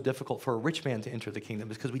saying it's so difficult for a rich man to enter the kingdom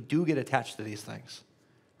is because we do get attached to these things,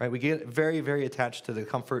 right? We get very, very attached to the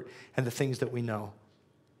comfort and the things that we know.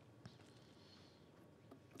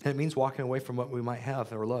 And it means walking away from what we might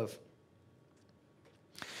have or love.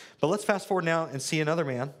 But let's fast forward now and see another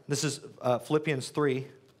man. This is Philippians 3.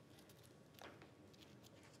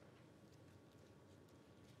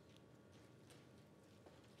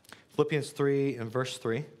 Philippians 3 and verse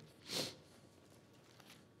 3.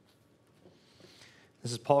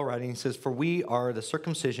 This is Paul writing. He says, "For we are the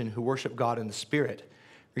circumcision who worship God in the Spirit,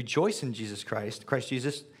 rejoice in Jesus Christ, Christ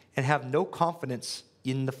Jesus, and have no confidence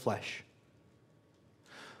in the flesh.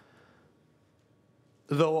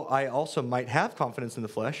 Though I also might have confidence in the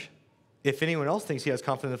flesh, if anyone else thinks he has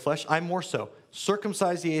confidence in the flesh, I'm more so.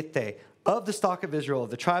 Circumcised the eighth day, of the stock of Israel, of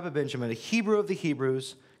the tribe of Benjamin, a Hebrew of the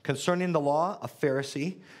Hebrews, concerning the law, a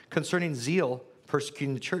Pharisee, concerning zeal,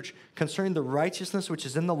 persecuting the church, concerning the righteousness which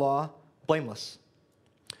is in the law, blameless.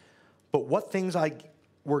 But what things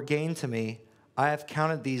were gained to me, I have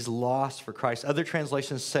counted these loss for Christ." Other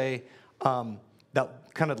translations say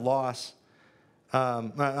that kind of loss.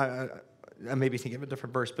 I may be thinking of a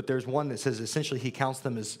different verse, but there's one that says essentially he counts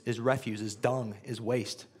them as refuse, as dung, as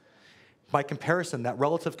waste. By comparison, that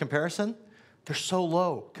relative comparison, they're so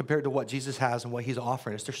low compared to what Jesus has and what he's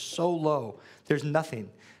offering us. They're so low. There's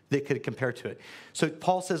nothing that could compare to it. So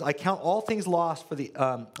Paul says, I count all things lost for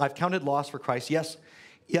I've counted loss for Christ. Yes,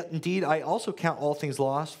 yet indeed I also count all things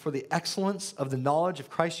lost for the excellence of the knowledge of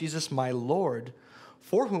Christ Jesus my Lord,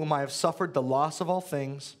 for whom I have suffered the loss of all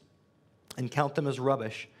things and count them as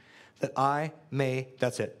rubbish, that I may,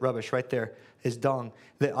 that's it, rubbish right there, is dung,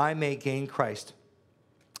 that I may gain Christ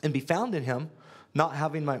and be found in him, not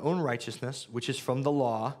having my own righteousness, which is from the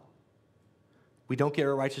law. We don't get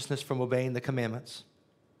our righteousness from obeying the commandments.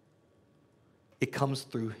 It comes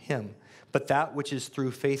through him. But that which is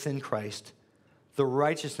through faith in Christ, the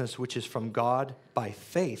righteousness which is from God by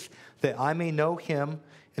faith, that I may know him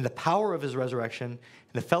in the power of his resurrection, in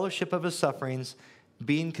the fellowship of his sufferings,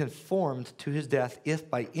 being conformed to his death, if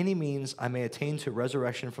by any means I may attain to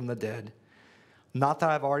resurrection from the dead. Not that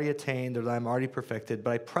I've already attained or that I'm already perfected,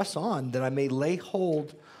 but I press on that I may lay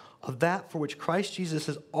hold of that for which Christ Jesus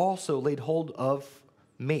has also laid hold of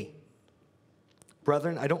me.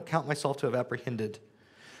 Brethren, I don't count myself to have apprehended,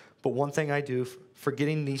 but one thing I do,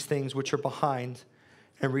 forgetting these things which are behind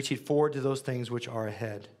and reaching forward to those things which are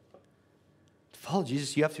ahead. To follow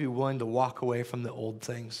Jesus, you have to be willing to walk away from the old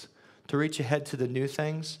things, to reach ahead to the new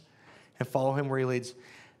things and follow him where he leads.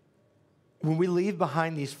 When we leave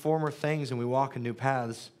behind these former things and we walk in new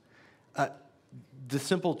paths, the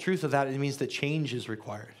simple truth of that, it means that change is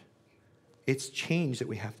required. It's change that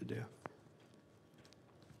we have to do.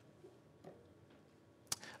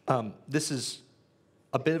 This is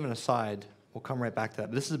a bit of an aside. We'll come right back to that.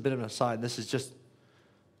 But this is a bit of an aside. This is just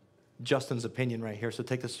Justin's opinion right here, so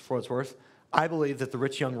take this for what it's worth. I believe that the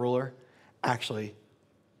rich young ruler actually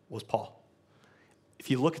was Paul. If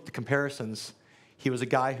you look at the comparisons, he was a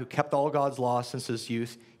guy who kept all God's laws since his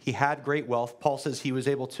youth. He had great wealth. Paul says he was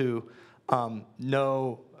able to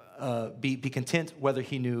be content whether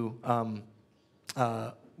he knew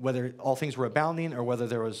whether all things were abounding or whether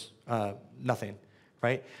there was nothing.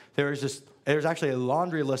 right? There's actually a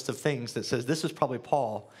laundry list of things that says this is probably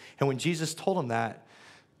Paul. And when Jesus told him that,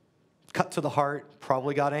 cut to the heart,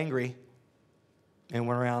 probably got angry, and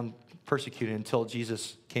went around persecuted until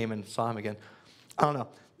Jesus came and saw him again. I don't know.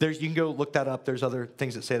 You can go look that up. There's other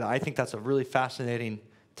things that say that. I think that's a really fascinating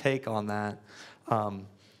take on that, and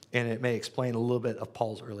it may explain a little bit of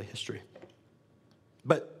Paul's early history.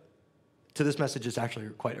 But to this message, it's actually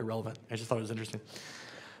quite irrelevant. I just thought it was interesting.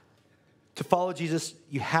 To follow Jesus,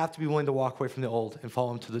 you have to be willing to walk away from the old and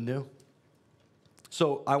follow him to the new.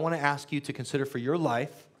 So I want to ask you to consider for your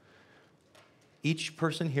life, each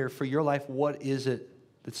person here, for your life, what is it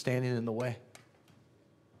that's standing in the way?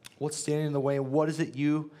 What's standing in the way? What is it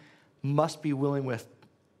you must be willing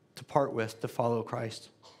to part with to follow Christ?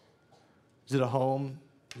 Is it a home?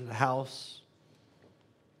 Is it a house?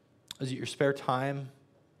 Is it your spare time?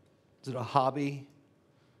 Is it a hobby?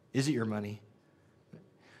 Is it your money?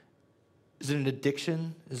 Is it an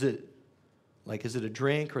addiction? Is it a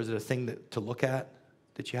drink, or is it a thing to look at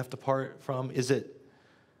that you have to part from? Is it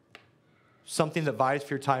something that vies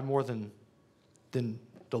for your time more than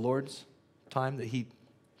the Lord's time that he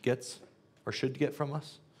gets or should get from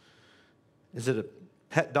us? Is it a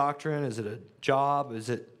pet doctrine? Is it a job?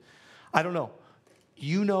 I don't know.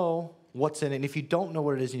 You know what's in it. And if you don't know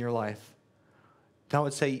what it is in your life, then I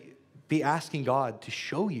would say be asking God to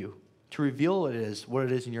show you, to reveal what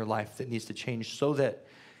it is in your life that needs to change, so that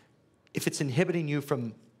if it's inhibiting you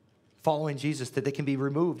from following Jesus, that they can be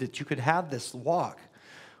removed, that you could have this walk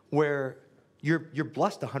where you're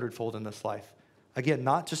blessed 100-fold in this life. Again,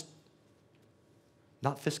 not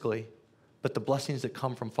fiscally, but the blessings that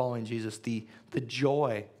come from following Jesus, the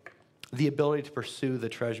joy, the ability to pursue the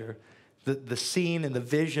treasure, the scene and the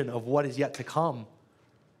vision of what is yet to come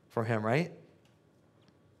for him, right?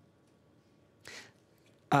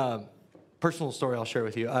 Personal story I'll share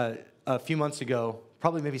with you. A few months ago,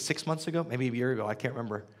 probably maybe 6 months ago, maybe a year ago, I can't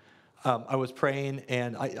remember. I was praying,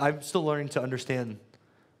 and I'm still learning to understand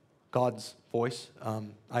God's voice.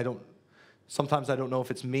 Sometimes I don't know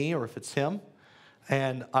if it's me or if it's him.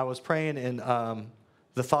 And I was praying, and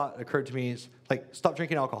the thought occurred to me is, stop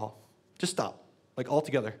drinking alcohol. Just stop,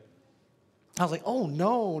 altogether. I was like, oh,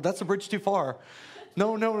 no, that's a bridge too far.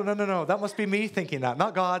 No. That must be me thinking that,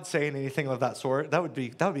 not God saying anything of that sort. That would be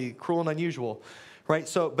cruel and unusual, right?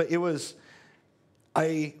 So, but it was,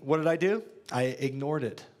 what did I do? I ignored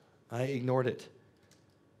it.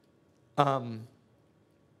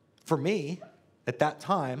 For me, at that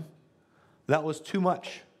time, that was too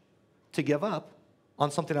much to give up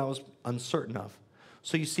on something I was uncertain of.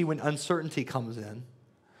 So you see, when uncertainty comes in,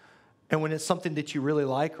 and when it's something that you really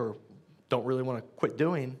like or don't really want to quit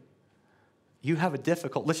doing, you have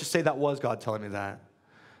let's just say that was God telling me that.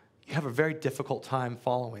 You have a very difficult time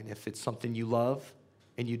following if it's something you love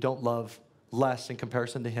and you don't love less in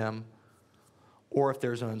comparison to him, or if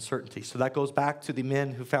there's an uncertainty. So that goes back to the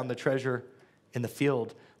men who found the treasure in the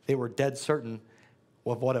field. They were dead certain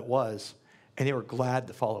of what it was, and they were glad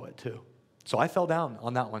to follow it too. So I fell down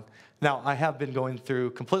on that one. Now, I have been going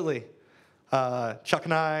through completely, Chuck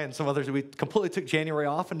and I and some others, we completely took January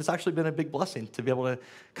off, and it's actually been a big blessing to be able to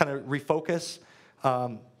kind of refocus,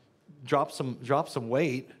 drop some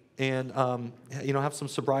weight, and have some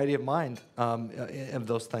sobriety of mind of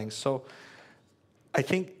those things. So I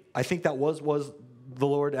think that was the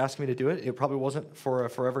Lord asking me to do it. It probably wasn't for a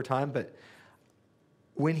forever time, but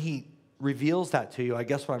when he reveals that to you, I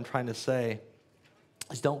guess what I'm trying to say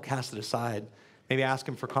is don't cast it aside. Maybe ask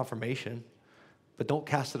him for confirmation, but don't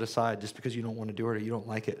cast it aside just because you don't want to do it or you don't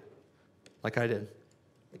like it, like I did.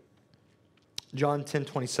 John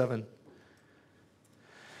 10:27.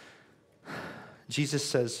 Jesus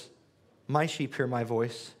says, "My sheep hear my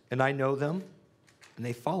voice, and I know them, and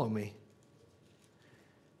they follow me.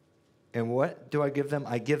 And what do I give them?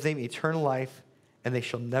 I give them eternal life, and they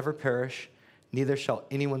shall never perish, neither shall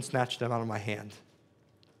anyone snatch them out of my hand."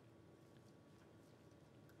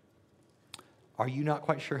 Are you not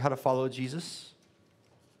quite sure how to follow Jesus?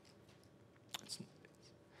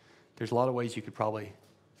 There's a lot of ways you could probably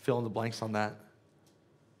fill in the blanks on that.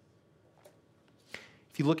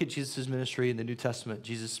 If you look at Jesus' ministry in the New Testament,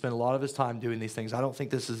 Jesus spent a lot of his time doing these things. I don't think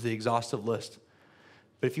this is the exhaustive list.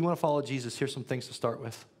 But if you want to follow Jesus, here's some things to start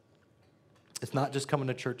with. It's not just coming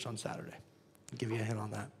to church on Saturday. I'll give you a hint on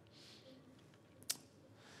that.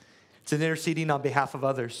 It's an interceding on behalf of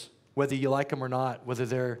others, whether you like them or not, whether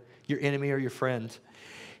they're your enemy or your friend.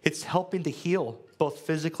 It's helping to heal, both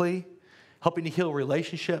physically, helping to heal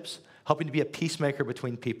relationships, helping to be a peacemaker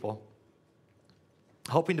between people,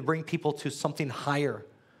 helping to bring people to something higher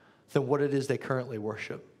than what it is they currently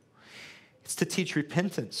worship. It's to teach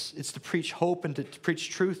repentance. It's to preach hope and to preach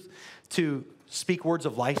truth, to speak words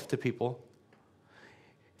of life to people.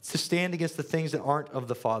 It's to stand against the things that aren't of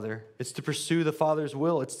the Father. It's to pursue the Father's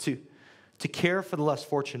will. It's to care for the less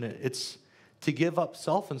fortunate. It's to give up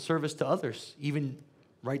self and service to others, even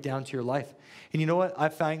right down to your life. And you know what I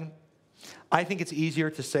find? I think it's easier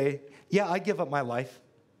to say, yeah, I give up my life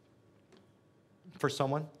for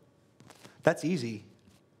someone. That's easy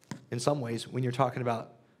in some ways when you're talking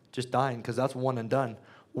about just dying, because that's one and done.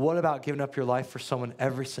 What about giving up your life for someone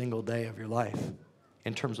every single day of your life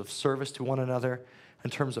in terms of service to one another, in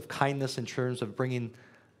terms of kindness, in terms of bringing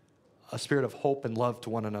a spirit of hope and love to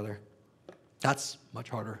one another? That's much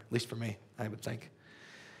harder, at least for me, I would think.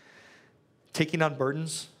 Taking on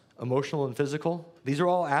burdens, emotional and physical, these are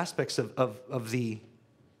all aspects of the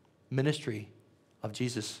ministry of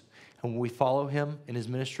Jesus. And when we follow him in his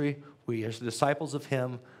ministry, we as the disciples of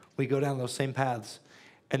him, we go down those same paths.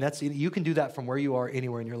 And you can do that from where you are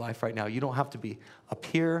anywhere in your life right now. You don't have to be up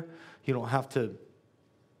here. You don't have to,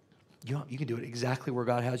 you can do it exactly where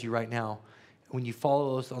God has you right now. And when you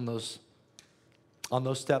follow on those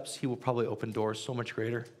steps, he will probably open doors so much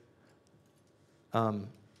greater.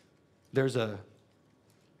 There's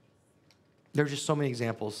just so many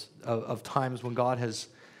examples of times when God has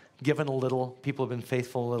given a little, people have been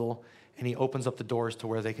faithful a little, and he opens up the doors to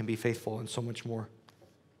where they can be faithful and so much more.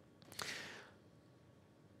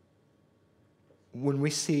 When we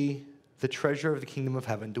see the treasure of the kingdom of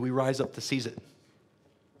heaven, do we rise up to seize it?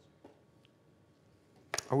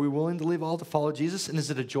 Are we willing to leave all to follow Jesus? And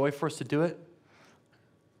is it a joy for us to do it?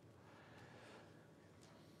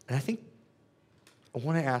 And I think I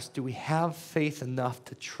want to ask, do we have faith enough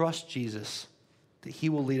to trust Jesus that he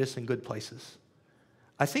will lead us in good places?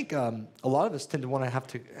 I think a lot of us tend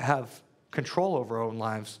to have control over our own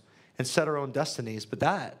lives and set our own destinies.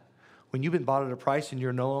 But when you've been bought at a price and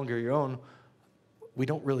you're no longer your own, we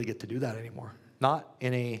don't really get to do that anymore. Not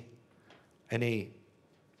in a,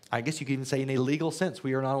 I guess you could even say in a legal sense,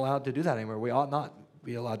 we are not allowed to do that anymore. We ought not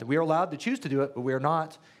be allowed to. We are allowed to choose to do it, but we are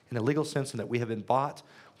not in a legal sense in that we have been bought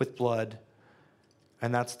with blood,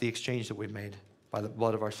 and that's the exchange that we've made by the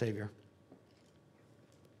blood of our Savior.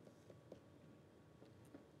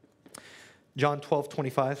 John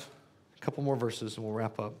 12:25, a couple more verses and we'll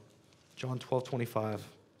wrap up. John 12:25.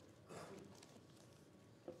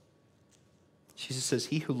 Jesus says,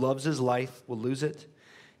 he who loves his life will lose it.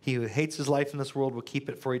 He who hates his life in this world will keep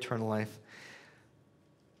it for eternal life.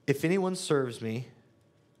 If anyone serves me,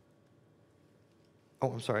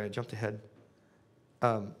 I'm sorry, I jumped ahead.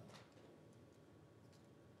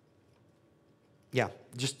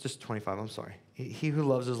 Just 25, I'm sorry. He who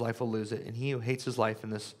loves his life will lose it, and he who hates his life in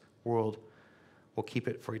this world will keep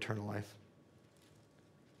it for eternal life.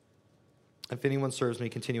 If anyone serves me,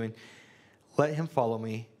 continuing, let him follow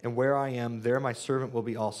me, and where I am, there my servant will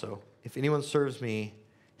be also. If anyone serves me,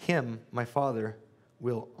 him, my Father,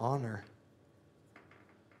 will honor.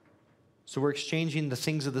 So we're exchanging the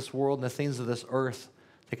things of this world and the things of this earth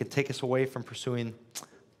that could take us away from pursuing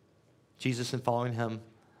Jesus and following him.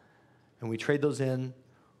 And we trade those in.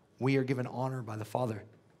 We are given honor by the Father.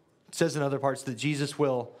 It says in other parts that Jesus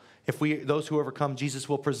will, those who overcome, Jesus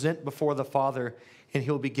will present before the Father, and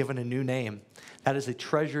he'll be given a new name. That is a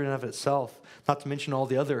treasure in and of itself, not to mention all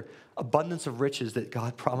the other abundance of riches that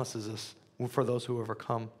God promises us for those who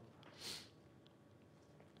overcome.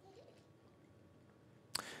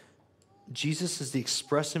 Jesus is the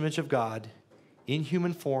express image of God in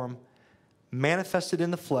human form, manifested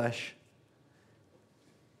in the flesh,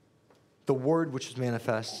 the Word which was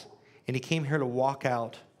manifest, and he came here to walk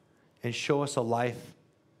out and show us a life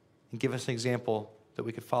and give us an example that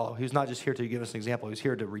we could follow. He was not just here to give us an example. He was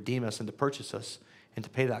here to redeem us and to purchase us and to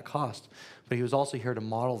pay that cost. But he was also here to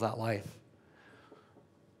model that life.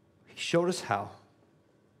 He showed us how.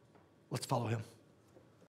 Let's follow him.